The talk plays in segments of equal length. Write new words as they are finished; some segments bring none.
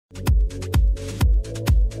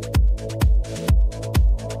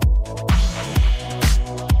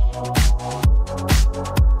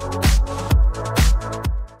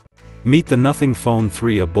Meet the Nothing Phone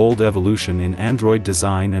 3, a bold evolution in Android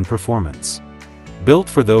design and performance. Built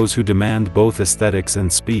for those who demand both aesthetics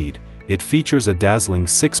and speed, it features a dazzling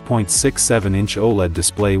 6.67-inch OLED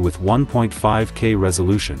display with 1.5K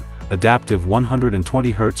resolution, adaptive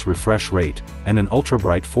 120Hz refresh rate, and an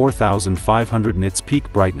ultra-bright 4500 nits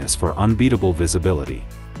peak brightness for unbeatable visibility.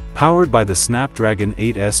 Powered by the Snapdragon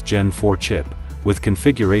 8S Gen 4 chip, with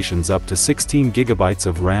configurations up to 16GB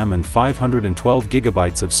of RAM and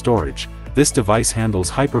 512GB of storage, this device handles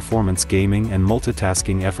high-performance gaming and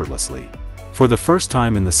multitasking effortlessly. For the first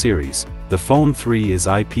time in the series, the Phone 3 is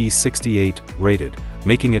IP68 rated,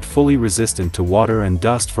 making it fully resistant to water and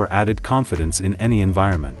dust for added confidence in any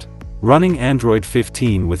environment. Running Android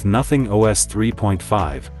 15 with Nothing OS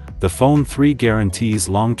 3.5, the Phone 3 guarantees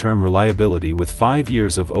long-term reliability with 5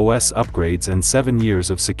 years of OS upgrades and 7 years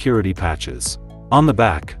of security patches. On the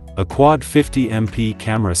back, a quad 50MP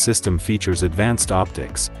camera system features advanced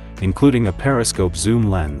optics, including a periscope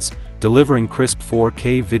zoom lens, delivering crisp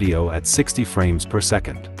 4K video at 60 frames per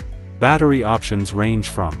second. Battery options range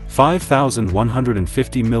from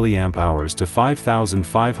 5,150 mAh to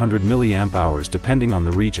 5,500 mAh depending on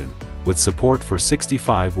the region, with support for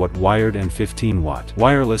 65-watt wired and 15-watt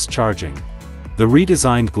wireless charging. The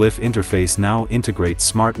redesigned Glyph interface now integrates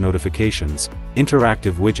smart notifications,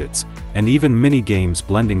 interactive widgets, and even mini-games,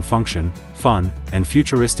 blending function, fun, and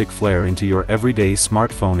futuristic flair into your everyday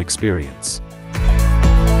smartphone experience.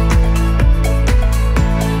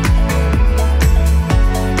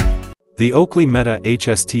 The Oakley Meta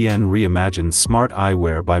HSTN reimagines smart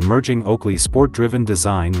eyewear by merging Oakley's sport-driven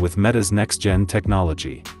design with Meta's next-gen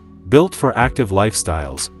technology. Built for active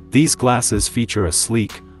lifestyles, these glasses feature a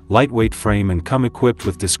sleek, lightweight frame and come equipped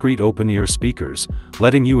with discrete open-ear speakers,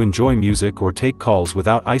 letting you enjoy music or take calls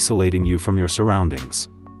without isolating you from your surroundings.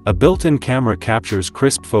 A built-in camera captures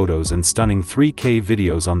crisp photos and stunning 3K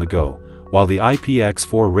videos on the go, while the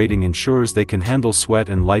IPX4 rating ensures they can handle sweat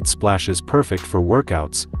and light splashes, perfect for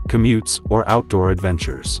workouts, commutes, or outdoor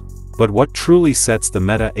adventures. But what truly sets the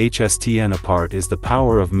Meta HSTN apart is the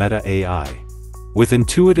power of Meta AI. With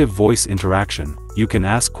intuitive voice interaction, you can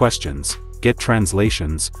ask questions, get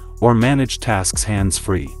translations, or manage tasks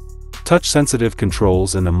hands-free. Touch-sensitive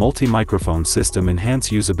controls and a multi-microphone system enhance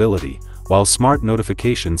usability, while smart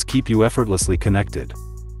notifications keep you effortlessly connected.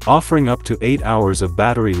 Offering up to 8 hours of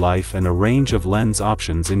battery life and a range of lens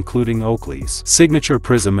options including Oakley's signature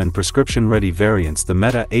prism and prescription-ready variants, the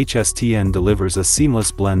Meta HSTN delivers a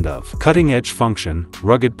seamless blend of cutting-edge function,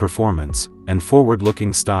 rugged performance, and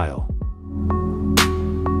forward-looking style.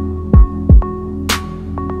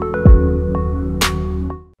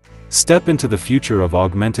 Step into the future of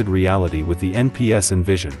augmented reality with the NPS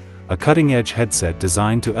Envision, a cutting-edge headset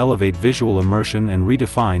designed to elevate visual immersion and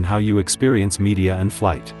redefine how you experience media and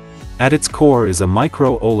flight. At its core is a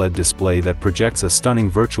micro OLED display that projects a stunning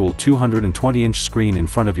virtual 220-inch screen in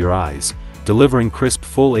front of your eyes, delivering crisp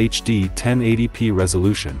Full HD 1080p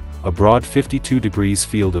resolution, a broad 52 degrees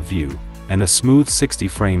field of view, and a smooth 60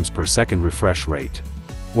 frames per second refresh rate.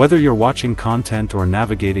 Whether you're watching content or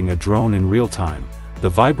navigating a drone in real time, the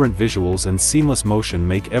vibrant visuals and seamless motion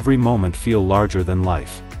make every moment feel larger than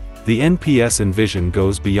life. The NPS Envision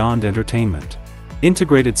goes beyond entertainment.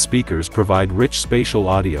 Integrated speakers provide rich spatial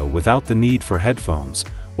audio without the need for headphones,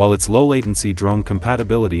 while its low-latency drone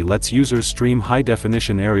compatibility lets users stream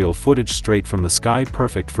high-definition aerial footage straight from the sky,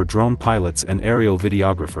 perfect for drone pilots and aerial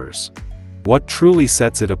videographers. What truly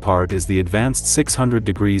sets it apart is the advanced 600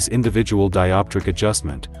 degrees individual dioptric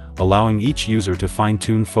adjustment, allowing each user to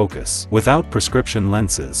fine-tune focus without prescription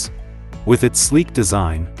lenses. With its sleek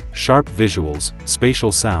design, sharp visuals,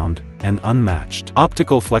 spatial sound, and unmatched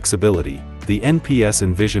optical flexibility, the NPS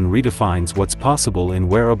Envision redefines what's possible in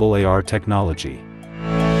wearable AR technology.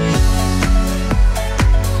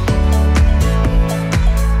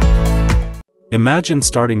 Imagine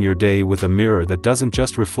starting your day with a mirror that doesn't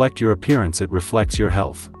just reflect your appearance, it reflects your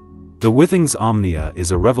health. The Withings Omnia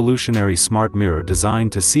is a revolutionary smart mirror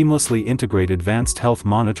designed to seamlessly integrate advanced health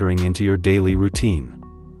monitoring into your daily routine.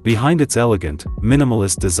 Behind its elegant,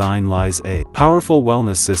 minimalist design lies a powerful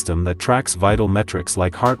wellness system that tracks vital metrics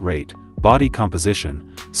like heart rate, body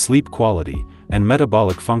composition, sleep quality, and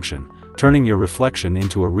metabolic function, turning your reflection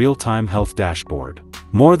into a real-time health dashboard.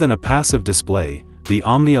 More than a passive display, the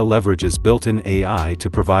Omnia leverages built-in AI to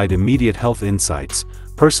provide immediate health insights,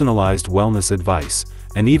 personalized wellness advice,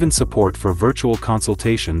 and even support for virtual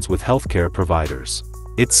consultations with healthcare providers.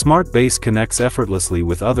 Its smart base connects effortlessly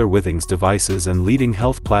with other Withings devices and leading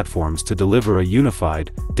health platforms to deliver a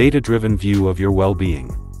unified, data-driven view of your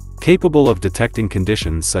well-being. Capable of detecting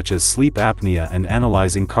conditions such as sleep apnea and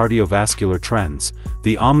analyzing cardiovascular trends,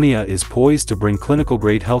 the Omnia is poised to bring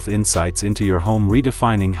clinical-grade health insights into your home,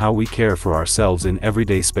 redefining how we care for ourselves in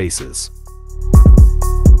everyday spaces.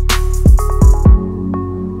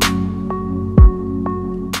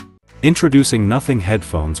 Introducing Nothing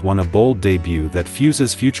headphones won a bold debut that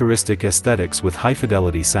fuses futuristic aesthetics with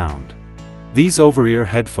high-fidelity sound. These over-ear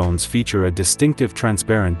headphones feature a distinctive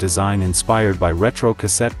transparent design inspired by retro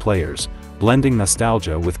cassette players, blending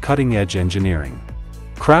nostalgia with cutting-edge engineering.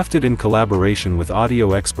 Crafted in collaboration with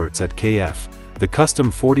audio experts at KF, the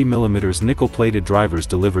custom 40mm nickel-plated drivers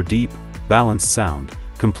deliver deep, balanced sound,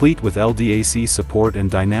 complete with LDAC support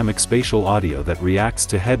and dynamic spatial audio that reacts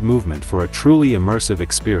to head movement for a truly immersive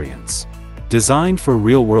experience. Designed for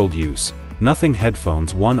real-world use, Nothing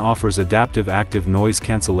Headphones 1 offers adaptive active noise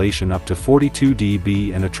cancellation up to 42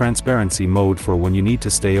 dB and a transparency mode for when you need to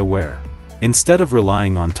stay aware. Instead of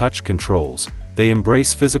relying on touch controls, they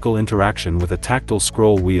embrace physical interaction with a tactile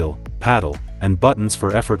scroll wheel, paddle, and buttons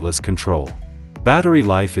for effortless control. Battery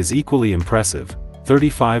life is equally impressive,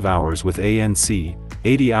 35 hours with ANC,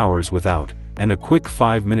 80 hours without, and a quick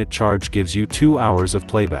 5-minute charge gives you 2 hours of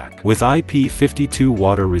playback. With IP52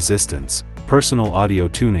 water resistance, personal audio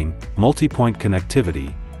tuning, multi-point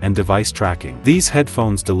connectivity, and device tracking, these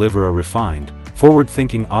headphones deliver a refined,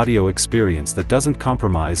 forward-thinking audio experience that doesn't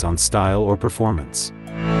compromise on style or performance.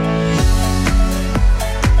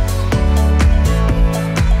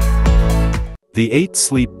 The 8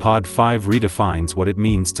 Sleep Pod 5 redefines what it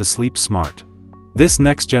means to sleep smart. This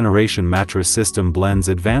next-generation mattress system blends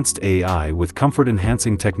advanced AI with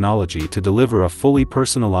comfort-enhancing technology to deliver a fully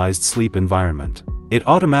personalized sleep environment. It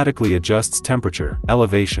automatically adjusts temperature,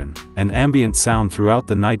 elevation, and ambient sound throughout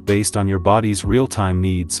the night based on your body's real-time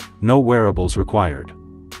needs, no wearables required.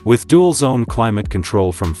 With dual-zone climate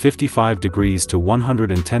control from 55 degrees to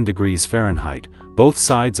 110 degrees Fahrenheit, both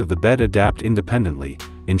sides of the bed adapt independently,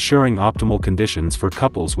 ensuring optimal conditions for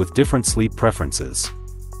couples with different sleep preferences.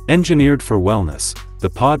 Engineered for wellness, the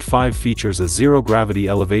Pod 5 features a zero-gravity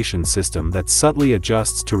elevation system that subtly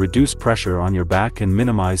adjusts to reduce pressure on your back and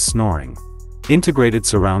minimize snoring. Integrated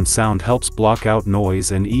surround sound helps block out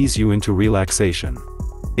noise and ease you into relaxation.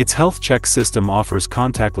 Its health check system offers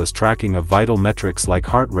contactless tracking of vital metrics like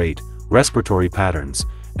heart rate, respiratory patterns,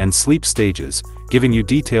 and sleep stages, giving you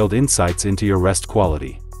detailed insights into your rest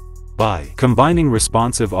quality. By combining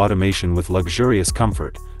responsive automation with luxurious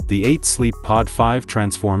comfort, the 8 Sleep Pod 5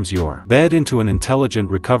 transforms your bed into an intelligent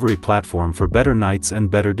recovery platform for better nights and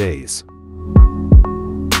better days.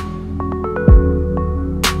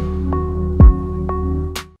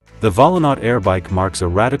 The Volinaut Airbike marks a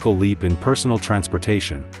radical leap in personal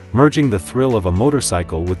transportation, merging the thrill of a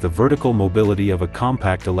motorcycle with the vertical mobility of a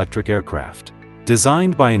compact electric aircraft.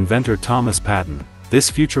 Designed by inventor Thomas Patton,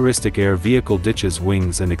 this futuristic air vehicle ditches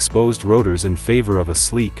wings and exposed rotors in favor of a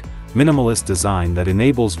sleek, minimalist design that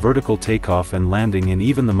enables vertical takeoff and landing in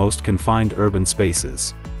even the most confined urban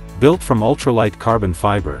spaces. Built from ultralight carbon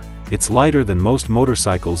fiber, it's lighter than most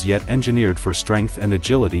motorcycles yet engineered for strength and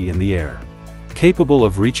agility in the air. Capable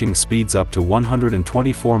of reaching speeds up to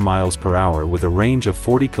 124 miles per hour with a range of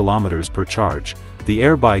 40 kilometers per charge, the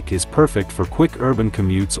Airbike is perfect for quick urban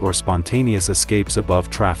commutes or spontaneous escapes above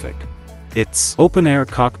traffic. Its open-air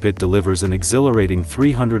cockpit delivers an exhilarating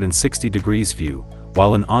 360 degrees view,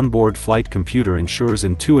 while an onboard flight computer ensures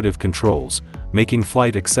intuitive controls, making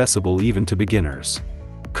flight accessible even to beginners.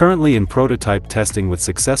 Currently in prototype testing with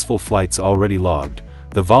successful flights already logged,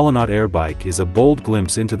 the Volinaut Airbike is a bold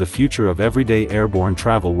glimpse into the future of everyday airborne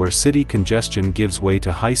travel where city congestion gives way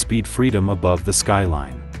to high-speed freedom above the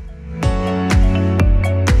skyline.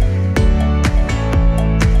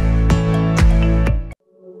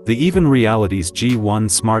 The Even Reality's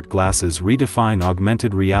G1 smart glasses redefine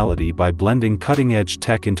augmented reality by blending cutting-edge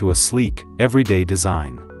tech into a sleek, everyday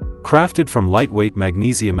design. Crafted from lightweight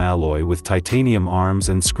magnesium alloy with titanium arms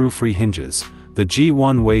and screw-free hinges, the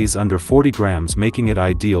G1 weighs under 40 grams, making it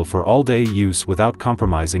ideal for all-day use without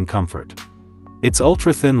compromising comfort. Its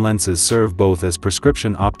ultra-thin lenses serve both as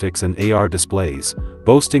prescription optics and AR displays,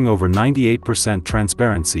 boasting over 98%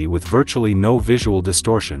 transparency with virtually no visual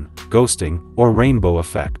distortion, ghosting, or rainbow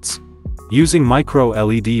effects. Using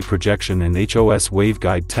micro-LED projection and HOS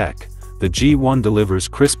waveguide tech, the G1 delivers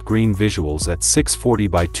crisp green visuals at 640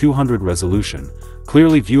 by 200 resolution,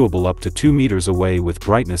 clearly viewable up to 2 meters away with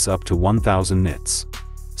brightness up to 1000 nits.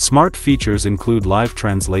 Smart features include live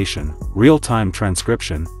translation, real-time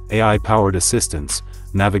transcription, AI-powered assistance,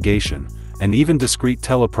 navigation, and even discrete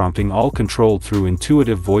teleprompting, all controlled through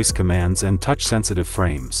intuitive voice commands and touch-sensitive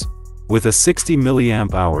frames. With a 60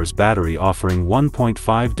 mAh battery offering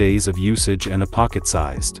 1.5 days of usage and a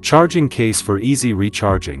pocket-sized charging case for easy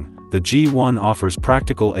recharging, the G1 offers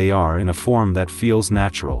practical AR in a form that feels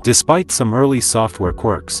natural. Despite some early software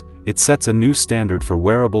quirks, it sets a new standard for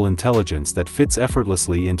wearable intelligence that fits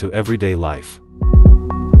effortlessly into everyday life.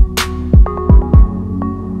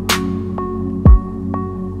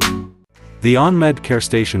 The OnMed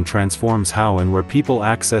CareStation transforms how and where people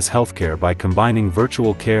access healthcare by combining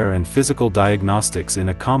virtual care and physical diagnostics in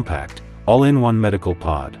a compact, all-in-one medical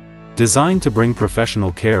pod. Designed to bring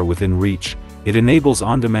professional care within reach, it enables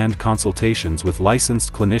on-demand consultations with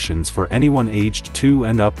licensed clinicians for anyone aged 2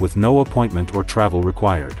 and up with no appointment or travel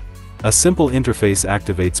required. A simple interface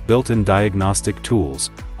activates built-in diagnostic tools,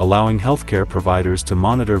 allowing healthcare providers to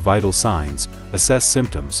monitor vital signs, assess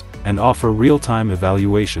symptoms, and offer real-time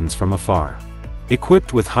evaluations from afar.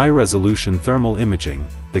 Equipped with high-resolution thermal imaging,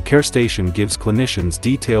 the CareStation gives clinicians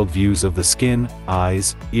detailed views of the skin,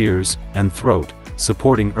 eyes, ears, and throat,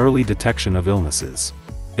 supporting early detection of illnesses.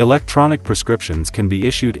 Electronic prescriptions can be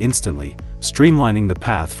issued instantly, streamlining the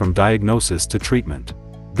path from diagnosis to treatment.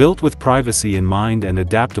 Built with privacy in mind and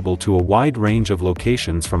adaptable to a wide range of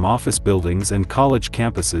locations from office buildings and college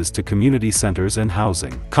campuses to community centers and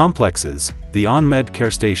housing complexes, the OnMed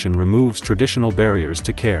CareStation removes traditional barriers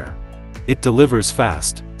to care. It delivers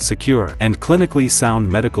fast, secure, and clinically sound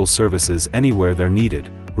medical services anywhere they're needed,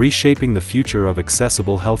 reshaping the future of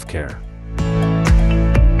accessible healthcare.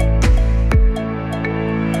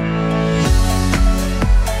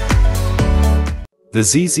 The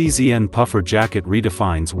ZZZN Puffer jacket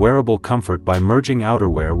redefines wearable comfort by merging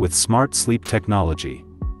outerwear with smart sleep technology.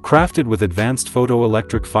 Crafted with advanced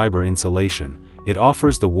photoelectric fiber insulation, it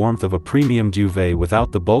offers the warmth of a premium duvet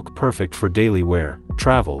without the bulk, perfect for daily wear,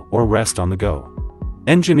 travel, or rest on the go.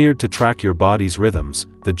 Engineered to track your body's rhythms,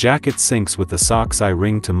 the jacket syncs with the socks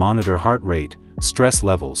ring to monitor heart rate, stress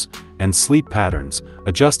levels, and sleep patterns,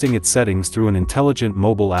 adjusting its settings through an intelligent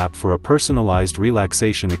mobile app for a personalized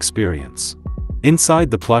relaxation experience. Inside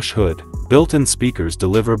the plush hood, built-in speakers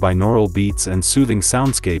deliver binaural beats and soothing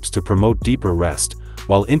soundscapes to promote deeper rest,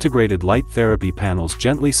 while integrated light therapy panels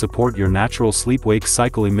gently support your natural sleep-wake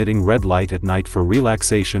cycle, emitting red light at night for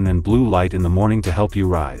relaxation and blue light in the morning to help you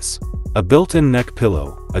rise. A built-in neck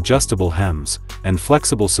pillow, adjustable hems, and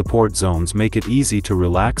flexible support zones make it easy to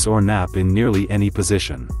relax or nap in nearly any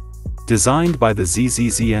position. Designed by the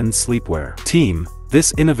ZZZN sleepwear team,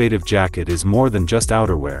 this innovative jacket is more than just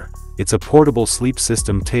outerwear. It's a portable sleep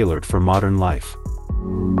system tailored for modern life.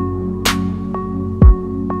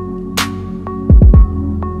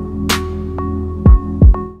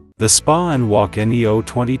 The Spa & Walk NEO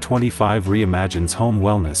 2025 reimagines home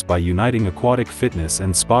wellness by uniting aquatic fitness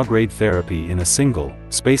and spa-grade therapy in a single,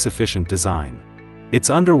 space-efficient design. Its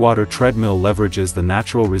underwater treadmill leverages the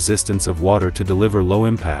natural resistance of water to deliver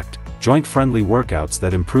low-impact, joint-friendly workouts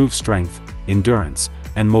that improve strength, endurance,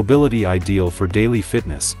 and mobility, ideal for daily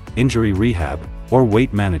fitness, injury rehab, or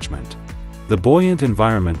weight management. The buoyant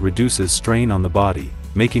environment reduces strain on the body,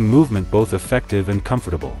 making movement both effective and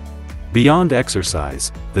comfortable. Beyond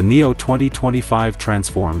exercise, the NEO 2025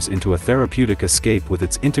 transforms into a therapeutic escape with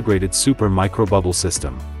its integrated super microbubble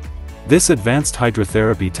system. This advanced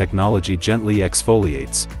hydrotherapy technology gently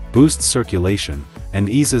exfoliates, boosts circulation, and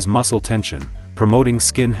eases muscle tension, promoting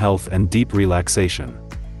skin health and deep relaxation.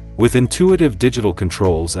 With intuitive digital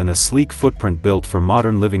controls and a sleek footprint built for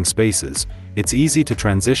modern living spaces, it's easy to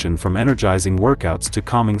transition from energizing workouts to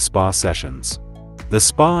calming spa sessions. The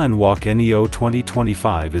Spa & Walk NEO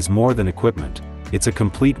 2025 is more than equipment, it's a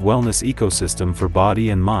complete wellness ecosystem for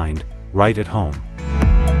body and mind, right at home.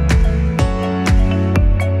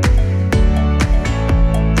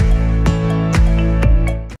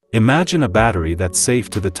 Imagine a battery that's safe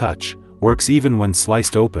to the touch, works even when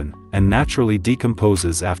sliced open, and naturally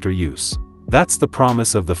decomposes after use. That's the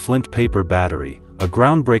promise of the Flint paper battery, a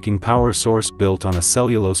groundbreaking power source built on a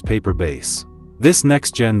cellulose paper base. This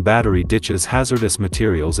next-gen battery ditches hazardous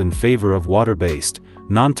materials in favor of water-based,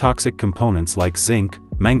 non-toxic components like zinc,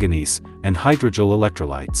 manganese, and hydrogel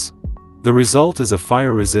electrolytes. The result is a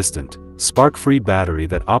fire-resistant, spark-free battery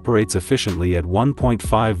that operates efficiently at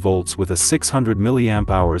 1.5 volts with a 600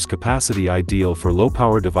 mAh capacity, ideal for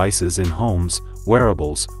low-power devices in homes,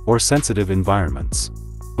 wearables, or sensitive environments.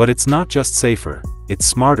 But it's not just safer, it's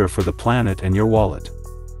smarter for the planet and your wallet.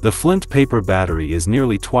 The Flint paper battery is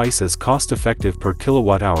nearly twice as cost-effective per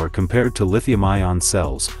kilowatt-hour compared to lithium-ion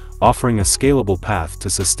cells, offering a scalable path to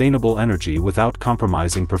sustainable energy without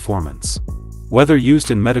compromising performance. Whether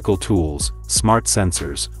used in medical tools, smart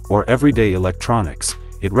sensors, or everyday electronics,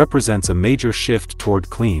 it represents a major shift toward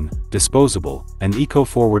clean, disposable, and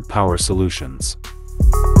eco-forward power solutions.